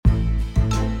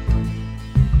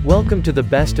Welcome to the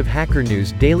Best of Hacker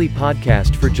News daily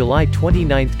podcast for July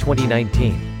 29,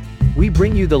 2019. We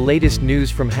bring you the latest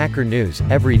news from Hacker News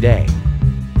every day.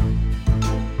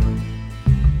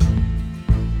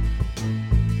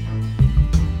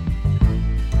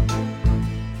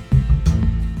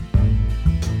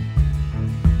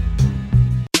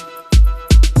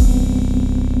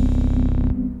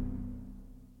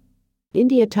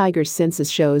 India tiger census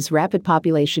shows rapid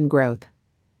population growth.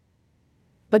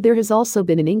 But there has also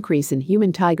been an increase in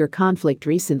human-tiger conflict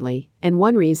recently, and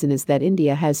one reason is that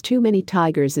India has too many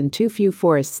tigers and too few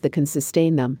forests that can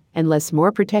sustain them, unless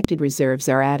more protected reserves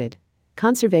are added.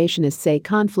 Conservationists say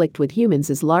conflict with humans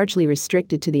is largely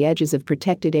restricted to the edges of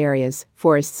protected areas,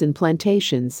 forests and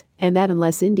plantations, and that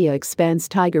unless India expands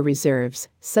tiger reserves,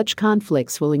 such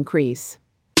conflicts will increase.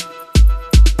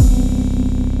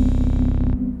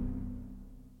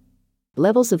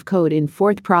 Levels of code in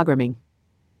Forth programming.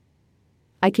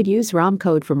 I could use ROM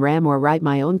code from RAM or write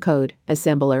my own code,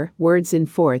 assembler, words in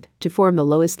Forth, to form the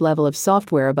lowest level of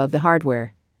software above the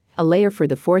hardware. A layer for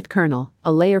the Forth kernel,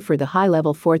 a layer for the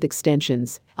high-level Forth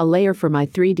extensions, a layer for my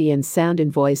 3D and sound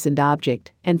and voice and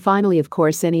object, and finally of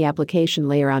course any application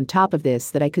layer on top of this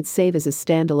that I could save as a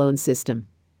standalone system.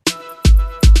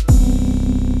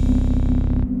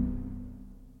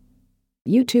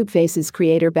 YouTube faces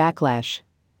creator backlash.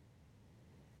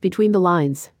 Between the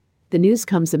lines, the news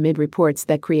comes amid reports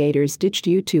that creators ditched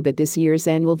YouTube at this year's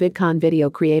annual VidCon Video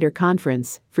Creator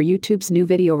Conference for YouTube's new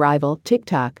video rival,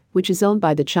 TikTok, which is owned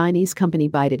by the Chinese company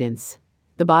ByteDance.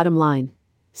 The bottom line: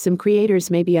 some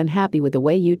creators may be unhappy with the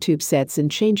way YouTube sets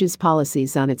and changes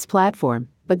policies on its platform,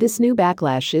 but this new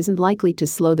backlash isn't likely to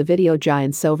slow the video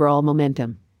giant's overall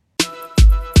momentum.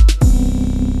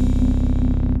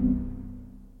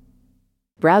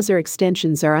 Browser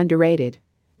extensions are underrated.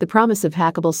 The promise of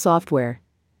hackable software.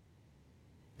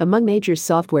 Among major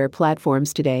software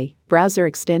platforms today, browser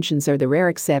extensions are the rare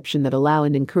exception that allow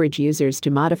and encourage users to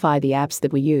modify the apps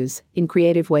that we use in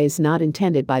creative ways not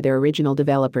intended by their original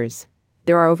developers.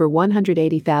 There are over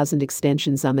 180,000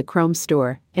 extensions on the Chrome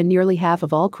store, and nearly half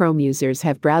of all Chrome users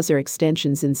have browser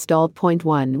extensions installed. Point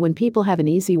 1. When people have an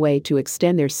easy way to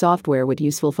extend their software with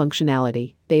useful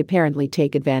functionality, they apparently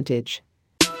take advantage.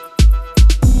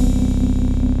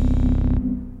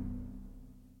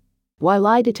 Why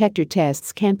lie detector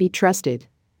tests can't be trusted.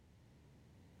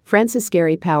 Francis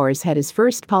Gary Powers had his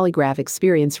first polygraph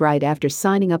experience right after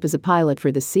signing up as a pilot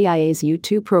for the CIA's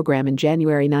U-2 program in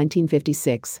January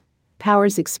 1956.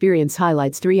 Powers' experience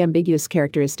highlights three ambiguous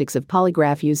characteristics of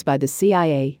polygraph used by the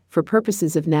CIA for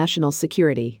purposes of national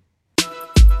security.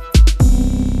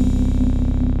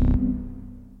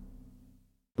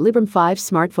 Librem 5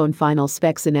 smartphone final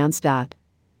specs announced.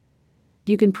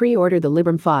 You can pre-order the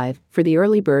Librem 5 for the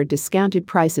early bird discounted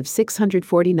price of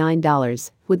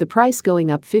 $649, with the price going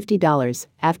up $50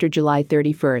 after July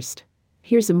 31st.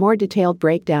 Here's a more detailed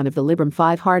breakdown of the Librem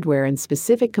 5 hardware and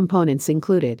specific components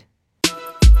included.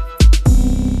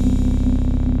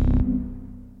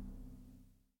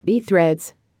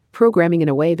 B-Threads, programming in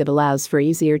a way that allows for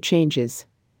easier changes.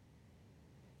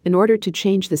 In order to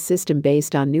change the system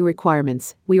based on new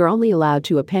requirements, we are only allowed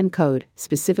to append code,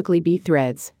 specifically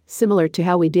B-threads, similar to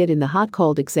how we did in the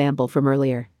hot-cold example from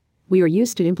earlier. We are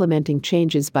used to implementing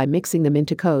changes by mixing them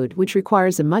into code, which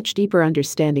requires a much deeper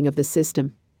understanding of the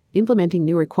system. Implementing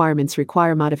new requirements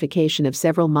require modification of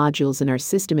several modules in our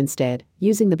system instead.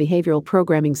 Using the behavioral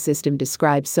programming system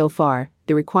described so far,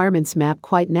 the requirements map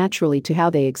quite naturally to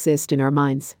how they exist in our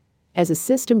minds. As a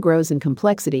system grows in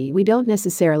complexity, we don't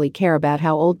necessarily care about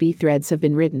how old B-threads have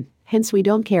been written, hence we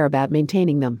don't care about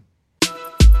maintaining them.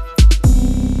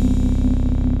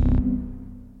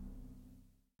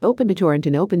 OpenBitTorrent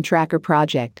and OpenTracker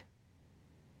project.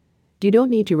 You don't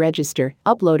need to register,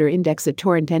 upload or index a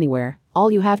torrent anywhere.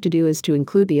 All you have to do is to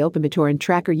include the OpenBitTorrent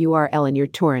tracker URL in your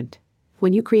torrent.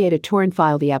 When you create a torrent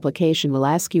file, the application will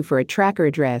ask you for a tracker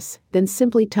address, then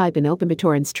simply type in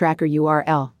OpenBitTorrent's tracker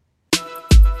URL.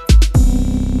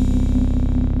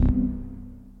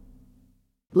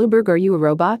 Bloomberg, are you a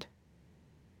robot?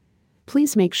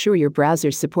 Please make sure your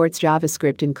browser supports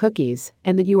JavaScript and cookies,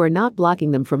 and that you are not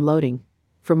blocking them from loading.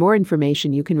 For more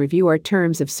information, you can review our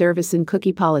terms of service and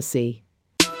cookie policy.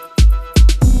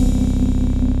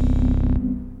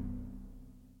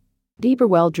 Deeper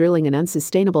well drilling, an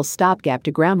unsustainable stopgap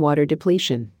to groundwater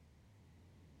depletion.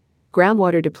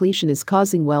 Groundwater depletion is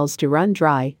causing wells to run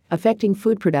dry, affecting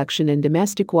food production and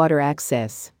domestic water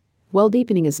access. Well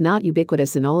deepening is not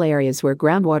ubiquitous in all areas where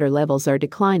groundwater levels are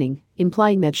declining,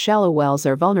 implying that shallow wells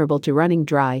are vulnerable to running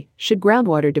dry should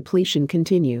groundwater depletion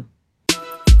continue.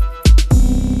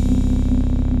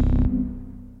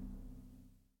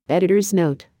 Editor's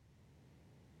note: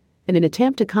 In an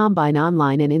attempt to combine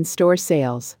online and in-store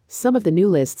sales, some of the new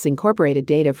lists incorporated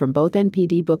data from both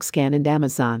NPD Bookscan and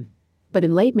Amazon. But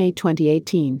in late May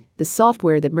 2018, the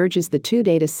software that merges the two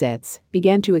data sets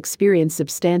began to experience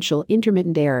substantial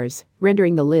intermittent errors,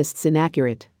 rendering the lists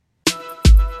inaccurate.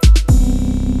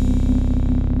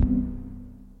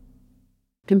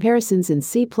 Comparisons in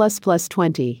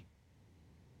C++20.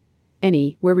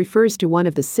 Any, where refers to one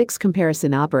of the 6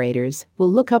 comparison operators, will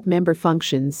look up member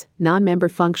functions, non-member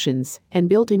functions, and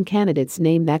built-in candidates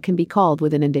name that can be called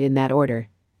with an and in that order.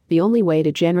 The only way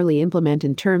to generally implement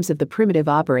in terms of the primitive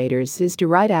operators is to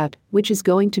write out, which is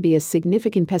going to be a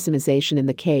significant pessimization in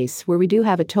the case where we do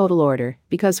have a total order,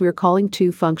 because we're calling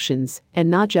 2 functions,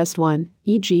 and not just one,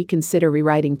 e.g. consider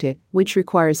rewriting to, which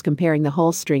requires comparing the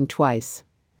whole string twice.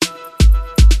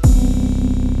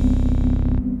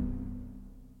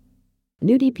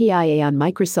 New DPIA on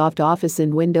Microsoft Office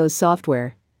and Windows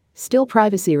software. Still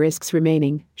privacy risks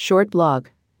remaining, short blog.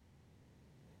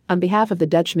 On behalf of the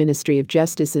Dutch Ministry of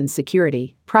Justice and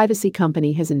Security, Privacy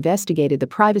Company has investigated the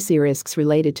privacy risks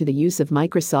related to the use of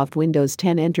Microsoft Windows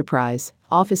 10 Enterprise,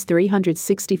 Office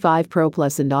 365 Pro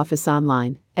Plus and Office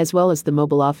Online, as well as the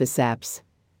mobile Office apps.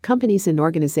 Companies and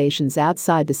organizations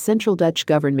outside the central Dutch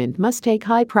government must take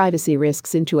high privacy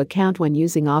risks into account when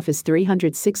using Office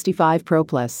 365 Pro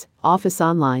Plus, Office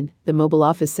Online, the mobile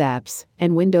Office apps,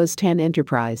 and Windows 10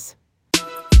 Enterprise.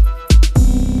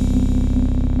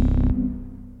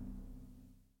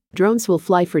 Drones will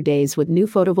fly for days with new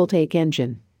photovoltaic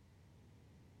engine.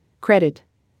 Credit.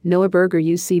 Noah Berger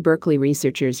UC Berkeley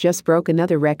researchers just broke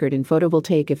another record in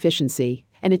photovoltaic efficiency,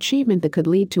 an achievement that could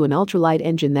lead to an ultralight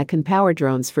engine that can power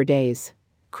drones for days.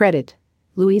 Credit.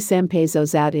 Luis M.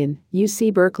 Pezos out in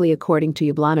UC Berkeley. According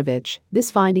to Yablanovic, this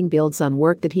finding builds on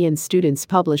work that he and students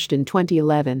published in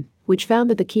 2011, which found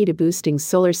that the key to boosting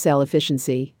solar cell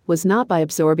efficiency was not by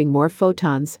absorbing more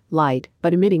photons, light,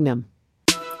 but emitting them.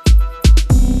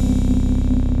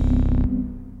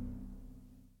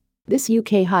 This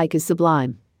UK hike is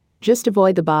sublime. Just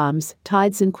avoid the bombs,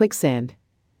 tides and quicksand.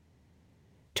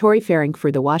 Tori Farring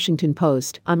for The Washington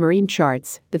Post. On marine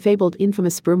charts, the fabled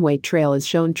infamous Broomway Trail is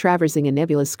shown traversing a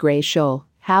nebulous gray shoal,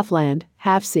 half land,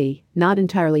 half sea, not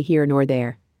entirely here nor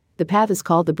there. The path is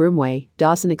called the Broomway,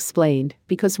 Dawson explained,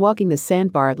 because walking the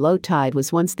sandbar at low tide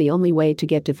was once the only way to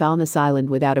get to Foulness Island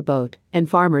without a boat, and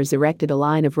farmers erected a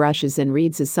line of rushes and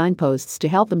reeds as signposts to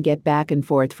help them get back and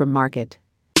forth from market.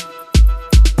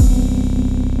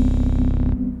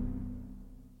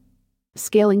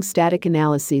 Scaling static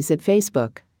analyses at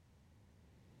Facebook.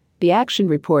 The action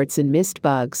reports and missed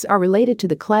bugs are related to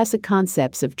the classic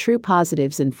concepts of true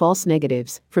positives and false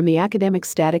negatives from the academic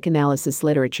static analysis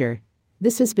literature.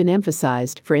 This has been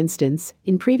emphasized, for instance,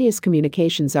 in previous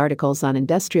communications articles on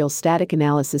industrial static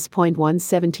analysis.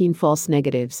 117 False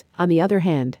negatives, on the other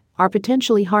hand, are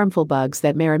potentially harmful bugs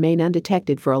that may remain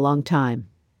undetected for a long time.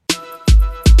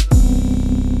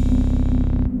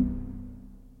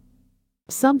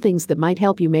 Some things that might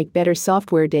help you make better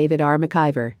software. David R.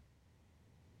 McIver.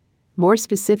 More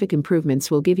specific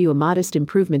improvements will give you a modest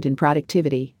improvement in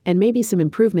productivity, and maybe some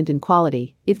improvement in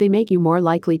quality, if they make you more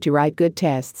likely to write good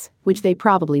tests, which they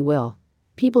probably will.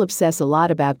 People obsess a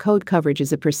lot about code coverage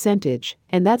as a percentage,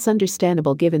 and that's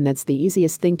understandable given that's the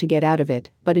easiest thing to get out of it,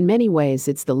 but in many ways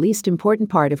it's the least important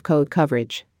part of code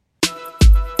coverage.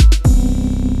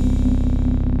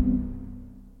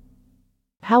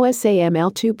 How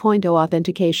SAML 2.0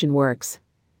 authentication works.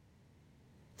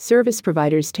 Service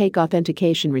providers take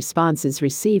authentication responses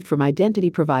received from identity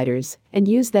providers and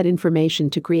use that information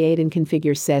to create and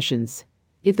configure sessions.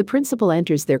 If the principal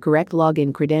enters their correct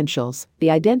login credentials,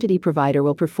 the identity provider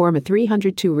will perform a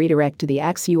 302 redirect to the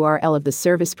ACS URL of the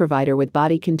service provider with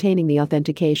body containing the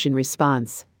authentication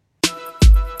response.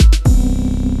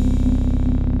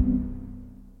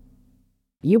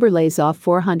 Uber lays off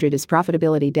 400 as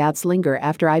profitability doubts linger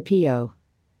after IPO.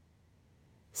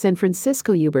 San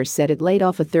Francisco Uber said it laid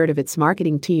off a third of its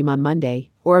marketing team on Monday,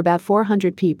 or about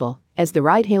 400 people, as the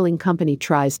ride-hailing company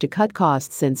tries to cut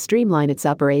costs and streamline its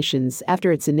operations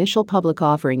after its initial public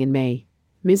offering in May.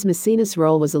 Ms. Messina's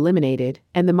role was eliminated,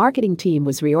 and the marketing team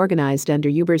was reorganized under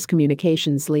Uber's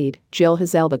communications lead, Jill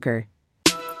Hazelbacher.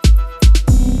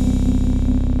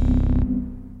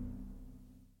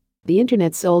 The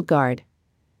Internet's old guard.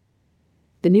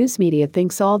 The news media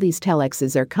thinks all these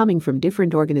telexes are coming from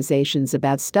different organizations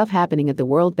about stuff happening at the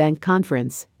World Bank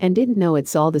conference, and didn't know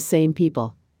it's all the same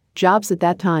people. Jobs at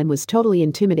that time was totally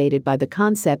intimidated by the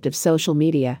concept of social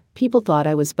media. People thought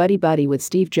I was buddy-buddy with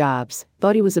Steve Jobs,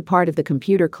 thought he was a part of the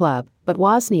computer club, but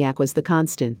Wozniak was the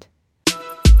constant.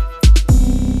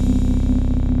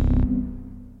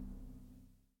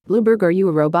 Bloomberg, are you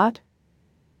a robot?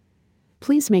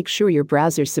 Please make sure your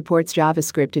browser supports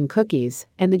JavaScript and cookies,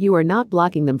 and that you are not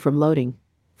blocking them from loading.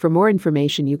 For more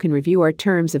information, you can review our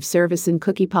terms of service and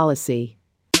cookie policy.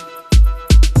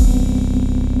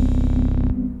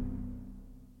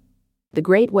 The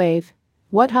Great Wave.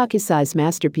 What Hokusai's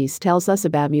masterpiece tells us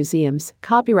about museums,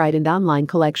 copyright, and online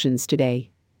collections today.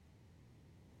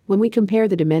 When we compare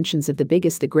the dimensions of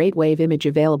the Great Wave image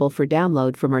available for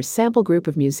download from our sample group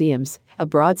of museums, a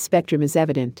broad spectrum is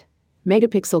evident.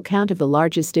 Megapixel count of the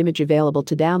largest image available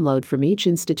to download from each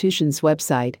institution's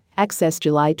website, accessed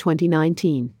July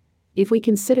 2019. If we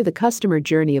consider the customer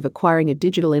journey of acquiring a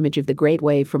digital image of the Great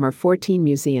Wave from our 14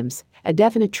 museums, a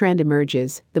definite trend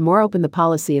emerges: the more open the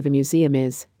policy of a museum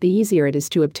is, the easier it is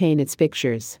to obtain its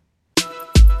pictures.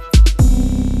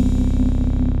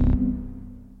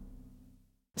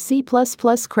 C++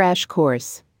 Crash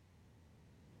Course.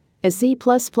 As C++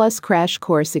 Crash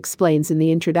Course explains in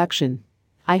the introduction,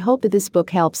 I hope that this book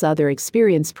helps other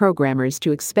experienced programmers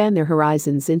to expand their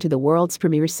horizons into the world's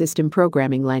premier system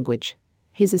programming language.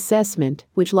 His assessment,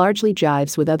 which largely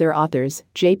jives with other authors,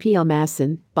 J.P.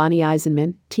 Elmasson, Bonnie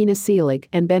Eisenman, Tina Seelig,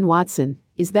 and Ben Watson,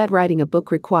 is that writing a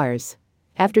book requires.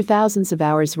 After thousands of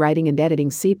hours writing and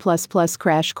editing C++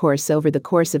 Crash Course over the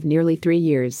course of nearly 3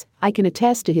 years, I can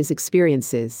attest to his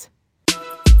experiences.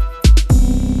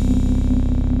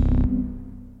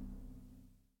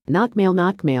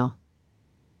 Knockmail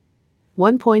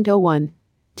 1.01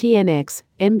 TNX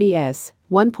MBS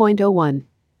 1.01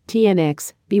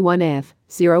 TNX B1F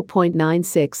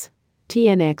 0.96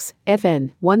 TNX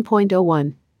FN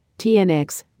 1.01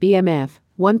 TNX BMF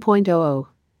 1.00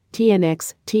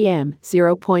 TNX TM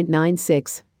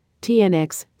 0.96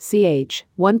 TNX CH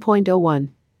 1.01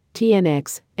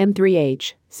 TNX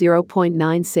M3H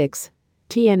 0.96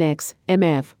 TNX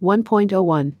MF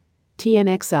 1.01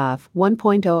 TNX OF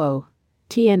 1.00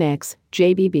 TNX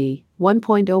JBB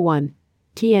 1.01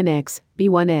 TNX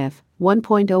B1F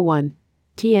 1.01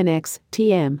 TNX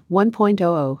TM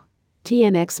 1.00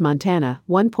 TNX Montana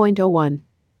 1.01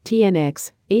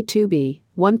 TNX A2B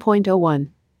 1.01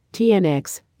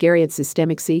 TNX Garriott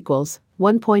Systemics equals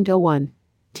 1.01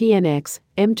 TNX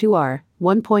M2R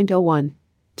 1.01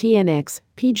 TNX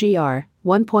PGR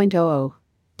 1.00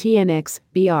 TNX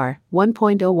BR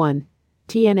 1.01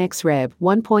 TNX Reb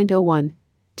 1.01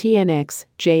 TNX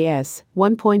JS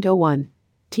 1.01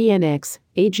 TNX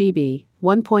AGB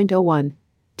 1.01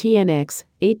 TNX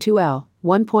A2L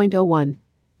 1.01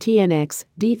 TNX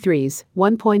D3s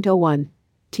 1.01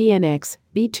 TNX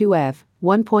B2F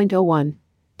 1.01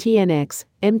 TNX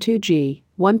M2G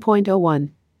 1.01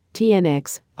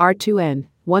 TNX R2N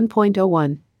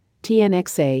 1.01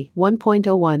 TNXA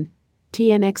 1.01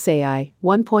 TNXAI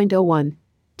 1.01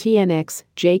 TNX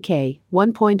JK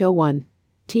 1.01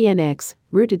 TNX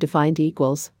rooted defined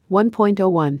equals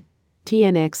 1.01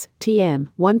 TNX TM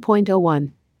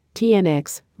 1.01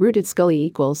 TNX rooted Scully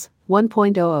equals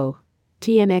 1.00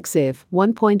 TNX if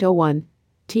 1.01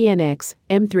 TNX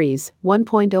M3s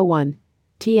 1.01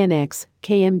 TNX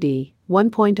KMD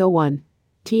 1.01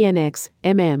 TNX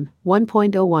MM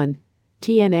 1.01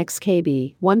 TNX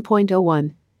KB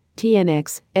 1.01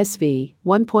 TNX SV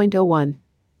 1.01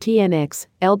 TNX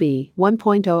LB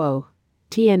 1.00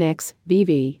 TNX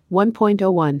BV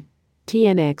 1.01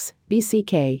 TNX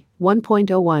BCK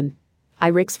 1.01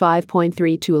 IRIX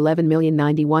 5.3 to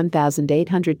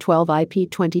 11,091,812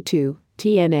 IP22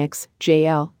 TNX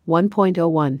JL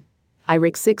 1.01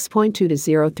 IRIX 6.2 to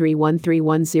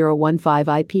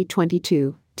 03131015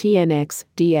 IP22 TNX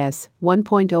DS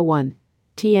 1.01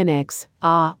 TNX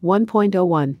A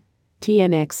 1.01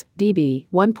 TNX DB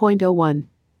 1.01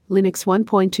 Linux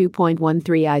 1.2.13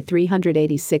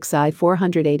 i386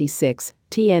 i486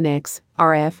 TNX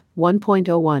RF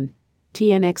 1.01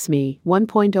 TNX ME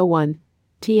 1.01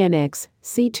 TNX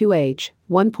C2H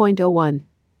 1.01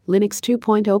 Linux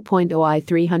 2.0.0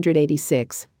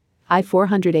 i386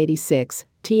 i486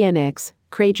 TNX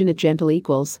Kragen Gentle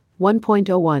equals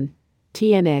 1.01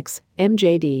 TNX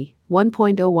MJD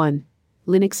 1.01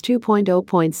 Linux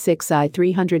 2.0.6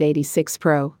 i386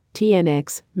 Pro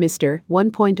TNX Mr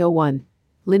 1.01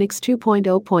 Linux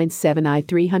 2.0.7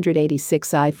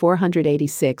 i386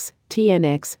 i486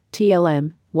 TNX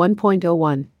TLM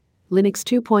 1.01 Linux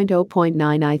 2.0.9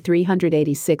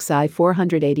 i386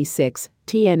 i486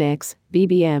 TNX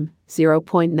BBM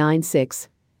 0.96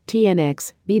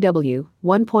 TNX BW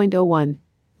 1.01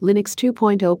 Linux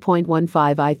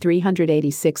 2.0.15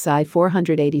 i386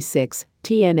 i486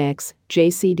 TNX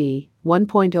JCD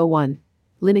 1.01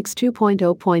 Linux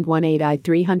 2.0.18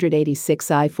 i386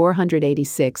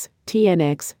 i486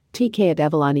 TNX TK at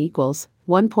Avalon equals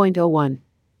 1.01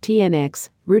 TNX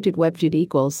rooted WebJIT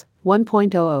equals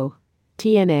 1.00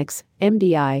 TNX,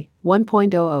 MDI,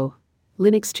 1.00.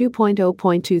 Linux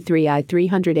 2.0.23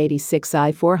 i386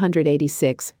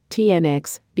 i486,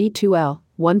 TNX, B2L,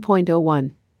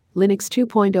 1.01. Linux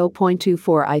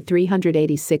 2.0.24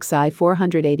 i386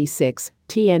 i486,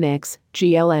 TNX,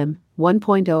 GLM,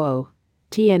 1.00.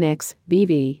 TNX,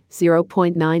 BV,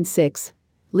 0.96.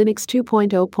 Linux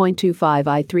 2.0.25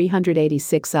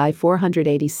 i386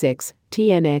 i486,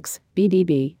 TNX,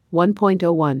 BDB,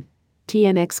 1.01.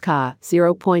 TNX Ka,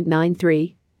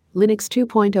 0.93. Linux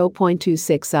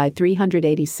 2.0.26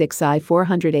 i386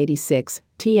 i486,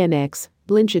 TNX,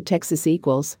 Blincha Texas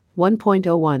equals,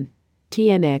 1.01.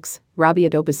 TNX,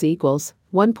 Rabiat Opus equals,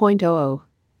 1.00.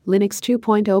 Linux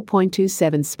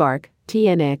 2.0.27 Spark,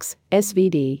 TNX,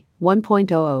 SVD,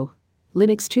 1.00.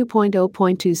 Linux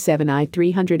 2.0.27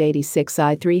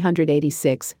 i386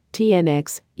 i386,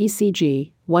 TNX,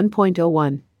 ECG,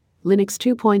 1.01. Linux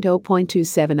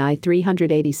 2.0.27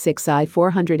 i386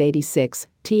 i486,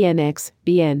 TNX,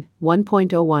 BN,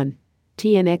 1.01.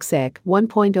 TNX EC,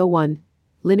 1.01.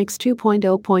 Linux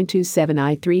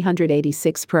 2.0.27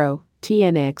 i386 Pro,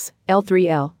 TNX,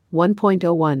 L3L,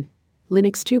 1.01.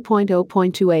 Linux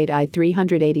 2.0.28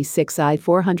 i386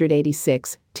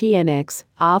 i486, TNX,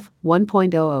 OFF,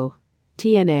 1.00.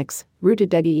 TNX, rooted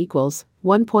DUGI equals,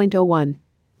 1.01.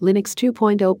 Linux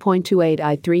 2.0.28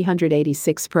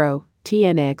 i386 Pro,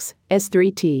 TNX,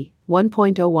 S3T,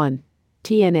 1.01.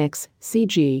 TNX,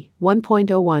 CG,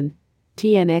 1.01.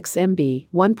 TNX MB,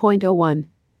 1.01.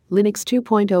 Linux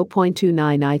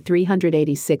 2.0.29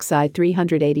 i386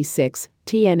 i386,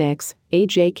 TNX,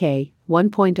 AJK,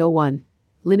 1.01.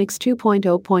 Linux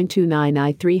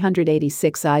 2.0.29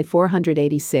 i386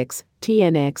 i486,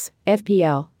 TNX,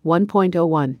 FPL,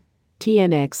 1.01.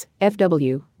 TNX,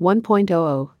 FW,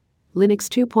 1.00. Linux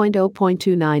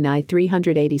 2.0.29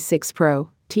 i386 Pro,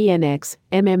 TNX,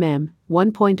 MMM,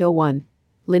 1.01.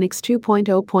 Linux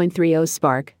 2.0.30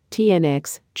 Spark,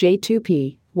 TNX,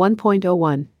 J2P,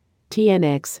 1.01.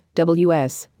 TNX,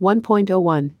 WS,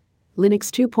 1.01.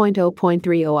 Linux 2.0.30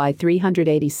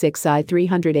 i386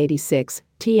 i386,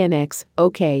 TNX,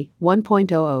 OK,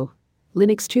 1.00.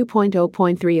 Linux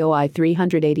 2.0.30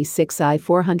 i386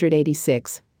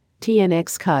 i486,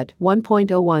 TNX Cut,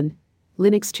 1.01.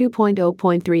 Linux 2.0.30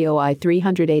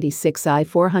 i386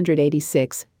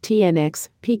 i486, TNX,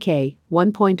 PK,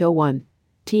 1.01.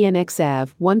 TNX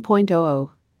AV, 1.00.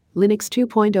 Linux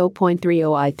 2.0.30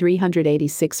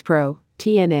 i386 Pro,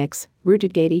 TNX,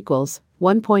 rooted gate equals,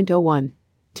 1.01.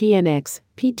 TNX,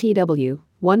 PTW,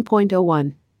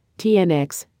 1.01.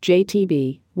 TNX,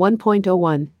 JTB,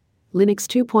 1.01. Linux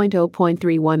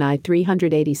 2.0.31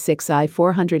 i386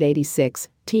 i486,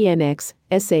 TNX,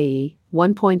 SAE,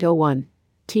 1.01.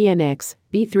 TNX,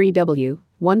 B3W,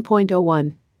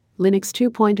 1.01. Linux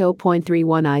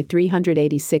 2.0.31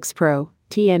 i386 Pro,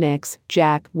 TNX,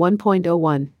 Jack,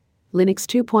 1.01. Linux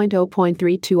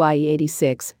 2.0.32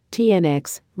 IE86,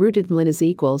 TNX, rooted Linux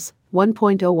equals,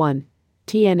 1.01.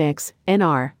 TNX,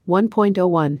 NR,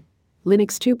 1.01.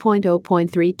 Linux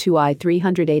 2.0.32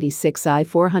 i386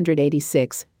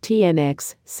 i486,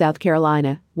 TNX, South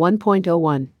Carolina,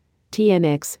 1.01.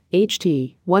 TNX,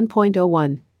 HT,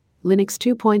 1.01. Linux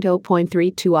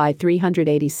 2.0.32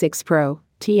 i386 Pro,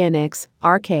 TNX,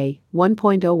 RK,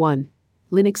 1.01.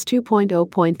 Linux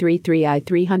 2.0.33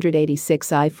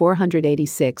 i386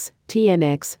 i486,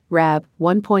 TNX, RAB,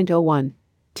 1.01.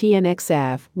 TNX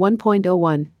AV,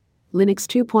 1.01. Linux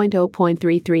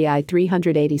 2.0.33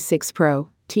 i386 Pro,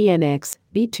 TNX,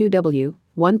 B2W,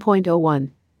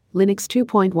 1.01. Linux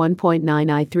 2.1.9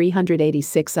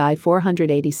 i386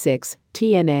 i486,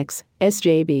 TNX,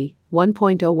 SJB,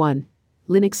 1.01.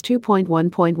 Linux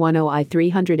 2.1.10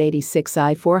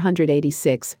 i386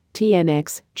 i486,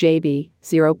 TNX, JB,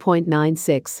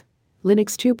 0.96.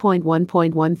 Linux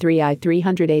 2.1.13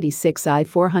 i386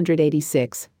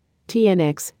 i486,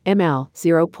 TNX, ML,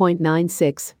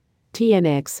 0.96.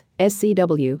 TNX,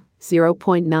 SCW,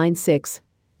 0.96.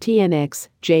 TNX,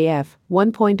 JF,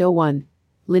 1.01.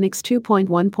 Linux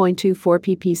 2.1.24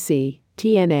 PPC,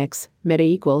 TNX, meta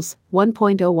equals,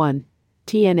 1.01.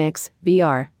 TNX,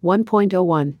 VR,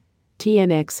 1.01.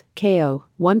 TNX, KO,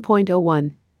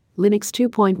 1.01. Linux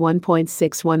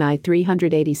 2.1.61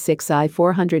 i386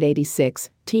 i486,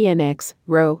 TNX,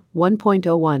 RO,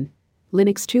 1.01.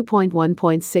 Linux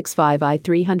 2.1.65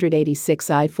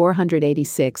 i386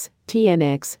 i486,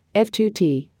 TNX,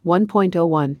 F2T,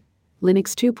 1.01.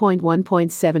 Linux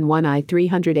 2.1.71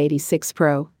 i386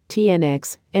 Pro,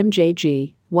 TNX,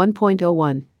 MJG,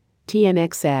 1.01.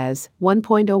 TNX AS,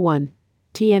 1.01.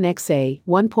 TNXA,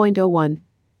 1.01.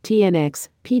 TNX,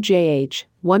 PJH,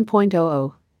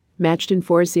 1.00. Matched in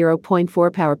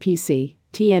 40.4 PowerPC,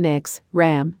 TNX,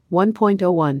 RAM,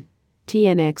 1.01,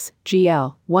 TNX,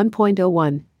 GL,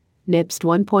 1.01, NIPST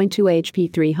 1.2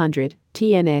 HP 300,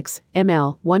 TNX,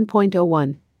 ML,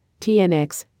 1.01,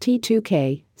 TNX,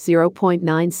 T2K,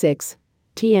 0.96,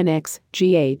 TNX,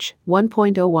 GH,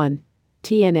 1.01,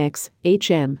 TNX,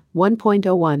 HM,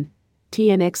 1.01,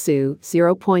 TNX-U,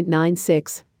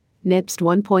 0.96, NIPST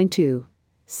 1.2,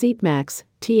 SEEPMAX,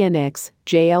 TNX,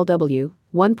 JLW,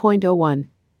 1.01,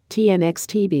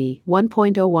 TNX-TB,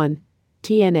 1.01,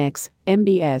 TNX,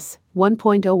 MBS,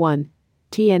 1.01,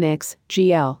 TNX,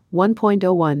 GL,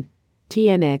 1.01,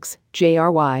 TNX,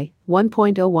 JRY,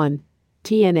 1.01,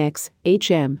 TNX,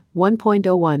 HM,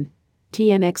 1.01,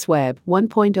 TNX Web,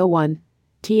 1.01,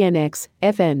 TNX,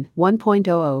 FN,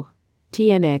 1.00,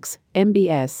 TNX,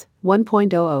 MBS,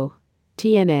 1.00,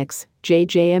 TNX,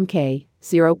 JJMK,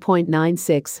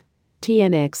 0.96,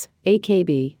 TNX,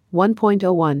 AKB,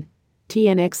 1.01,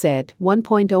 TNX ED,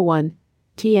 1.01,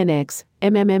 TNX,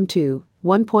 MMM2,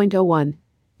 1.01,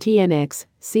 TNX,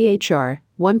 CHR,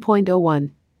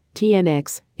 1.01,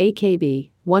 TNX,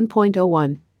 AKB,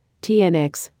 1.01,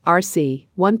 TNX, RC,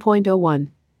 1.01,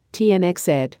 TNX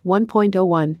ED,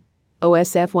 1.01,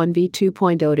 OSF1V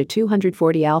 2.0 to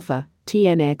 240 alpha,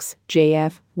 TNX,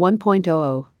 JF,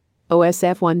 1.00,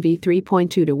 OSF1V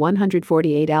 3.2 to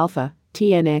 148 alpha,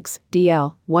 TNX,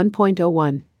 DL,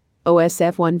 1.01,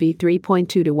 OSF1V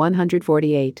 3.2 to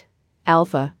 148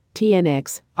 alpha,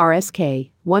 TNX,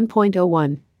 RSK,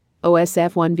 1.01,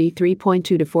 OSF1V 3.2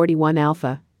 to 41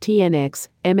 alpha, TNX,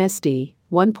 MSD,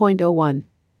 1.01,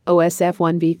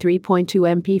 OSF1V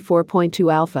 3.2 MP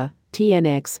 4.2 alpha,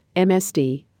 TNX,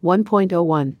 MSD,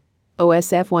 1.01,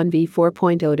 OSF1V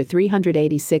 4.0 to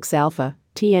 386 alpha,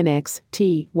 TNX,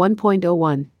 T,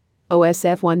 1.01,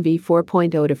 OSF1V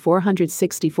 4.0 to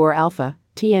 464 alpha,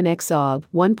 TNX OB,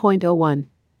 1.01,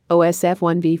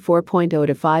 OSF1V 4.0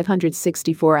 to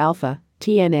 564 alpha,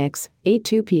 TNX,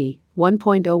 A2P,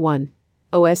 1.01,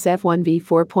 OSF1V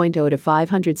 4.0 to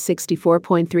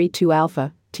 564.32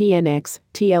 alpha, TNX,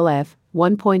 TLF,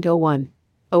 1.01,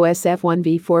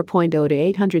 OSF1V 4.0 to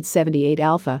 878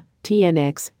 alpha,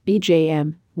 TNX,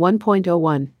 BJM,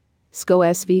 1.01,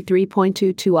 SCO-SV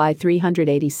 3.22I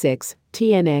 386,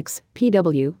 TNX,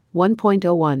 PW,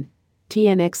 1.01,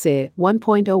 TNX-I,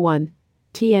 1.01,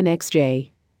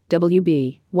 TNX-J,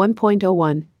 WB,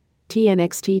 1.01,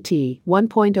 TNX-TT,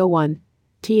 1.01,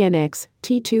 TNX,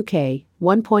 T2K,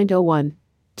 1.01,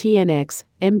 TNX,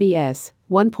 MBS,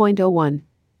 1.01,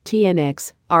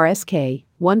 TNX, RSK,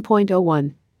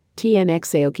 1.01, TNX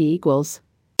Aoki equals.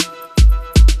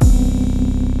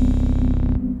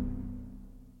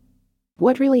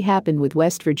 What really happened with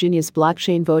West Virginia's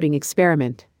blockchain voting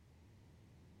experiment?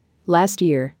 Last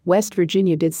year, West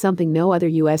Virginia did something no other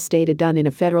U.S. state had done in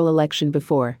a federal election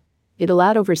before. It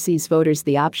allowed overseas voters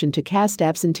the option to cast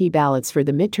absentee ballots for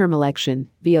the midterm election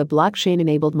via a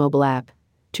blockchain-enabled mobile app.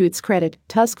 To its credit,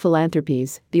 Tusk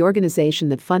Philanthropies, the organization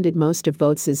that funded most of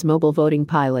Votes' mobile voting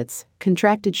pilots,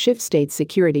 contracted Shift State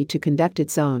Security to conduct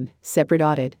its own separate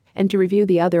audit and to review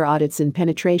the other audits and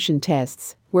penetration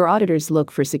tests, where auditors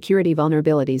look for security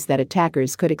vulnerabilities that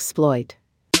attackers could exploit.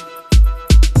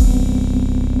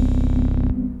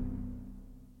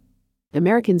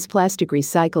 Americans' plastic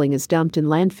recycling is dumped in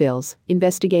landfills,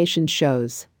 investigation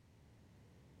shows.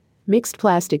 Mixed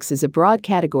plastics is a broad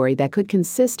category that could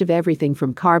consist of everything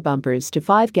from car bumpers to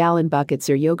 5-gallon buckets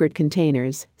or yogurt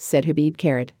containers, said Habib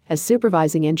Carrot, a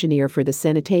supervising engineer for the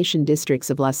sanitation districts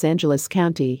of Los Angeles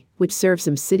County, which serve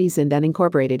some cities and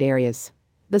unincorporated areas.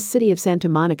 The city of Santa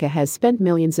Monica has spent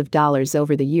millions of dollars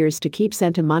over the years to keep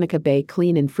Santa Monica Bay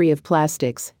clean and free of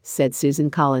plastics, said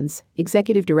Susan Collins,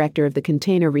 executive director of the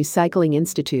Container Recycling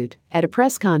Institute, at a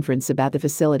press conference about the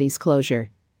facility's closure.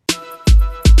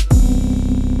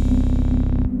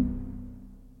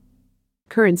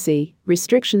 Currency,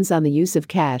 restrictions on the use of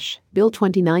cash, Bill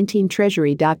 2019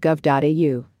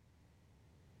 Treasury.gov.au.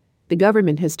 The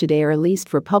government has today released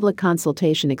for public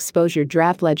consultation exposure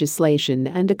draft legislation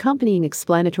and accompanying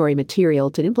explanatory material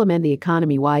to implement the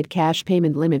economy-wide cash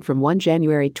payment limit from 1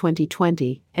 January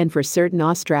 2020 and for certain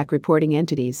OSTRAC reporting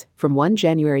entities from 1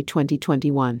 January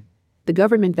 2021. The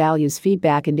government values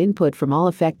feedback and input from all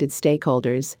affected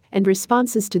stakeholders, and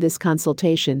responses to this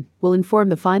consultation will inform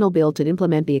the final bill to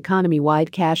implement the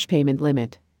economy-wide cash payment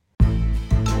limit.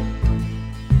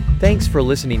 Thanks for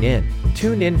listening in.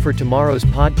 Tune in for tomorrow's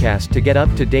podcast to get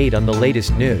up to date on the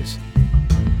latest news.